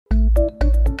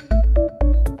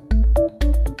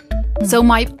So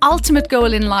my ultimate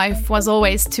goal in life was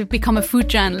always to become a food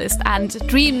journalist, and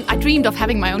I dreamed of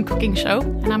having my own cooking show,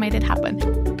 and I made it happen.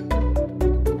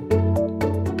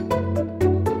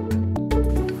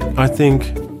 I think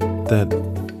that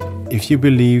if you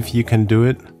believe you can do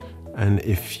it, and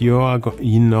if you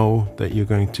know that you're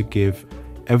going to give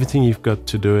everything you've got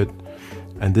to do it,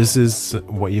 and this is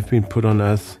what you've been put on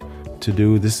earth to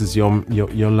do, this is your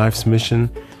life's mission,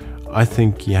 I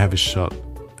think you have a shot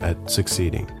at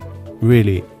succeeding.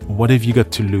 Really, what have you got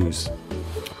to lose?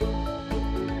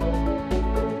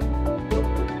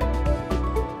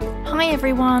 Hi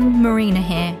everyone, Marina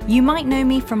here. You might know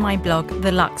me from my blog,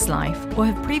 The Lux Life, or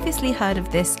have previously heard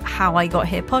of this How I Got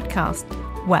Here podcast.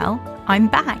 Well, I'm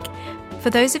back.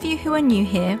 For those of you who are new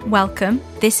here, welcome.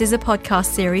 This is a podcast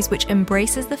series which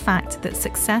embraces the fact that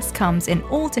success comes in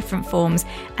all different forms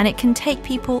and it can take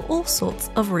people all sorts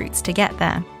of routes to get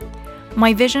there.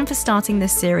 My vision for starting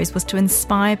this series was to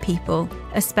inspire people,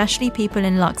 especially people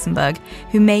in Luxembourg,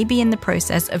 who may be in the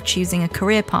process of choosing a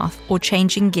career path or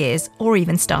changing gears or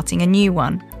even starting a new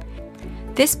one.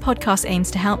 This podcast aims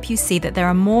to help you see that there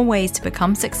are more ways to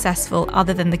become successful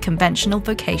other than the conventional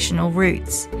vocational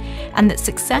routes, and that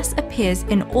success appears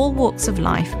in all walks of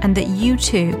life and that you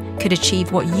too could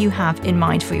achieve what you have in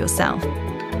mind for yourself.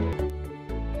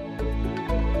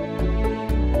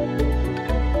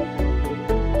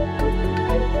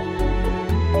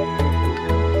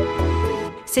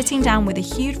 Sitting down with a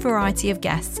huge variety of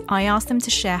guests, I asked them to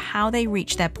share how they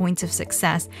reached their point of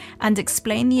success and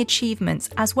explain the achievements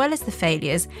as well as the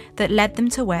failures that led them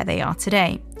to where they are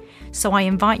today. So I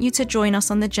invite you to join us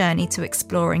on the journey to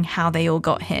exploring how they all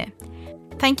got here.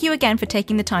 Thank you again for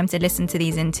taking the time to listen to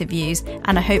these interviews,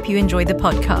 and I hope you enjoy the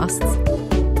podcasts.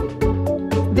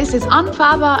 This is Anne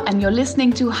Faber, and you're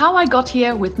listening to How I Got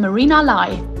Here with Marina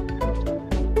Lai.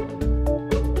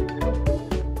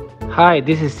 Hi,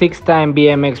 this is six-time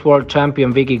BMX World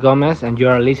Champion Vicky Gomez, and you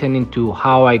are listening to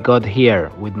How I Got Here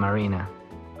with Marina.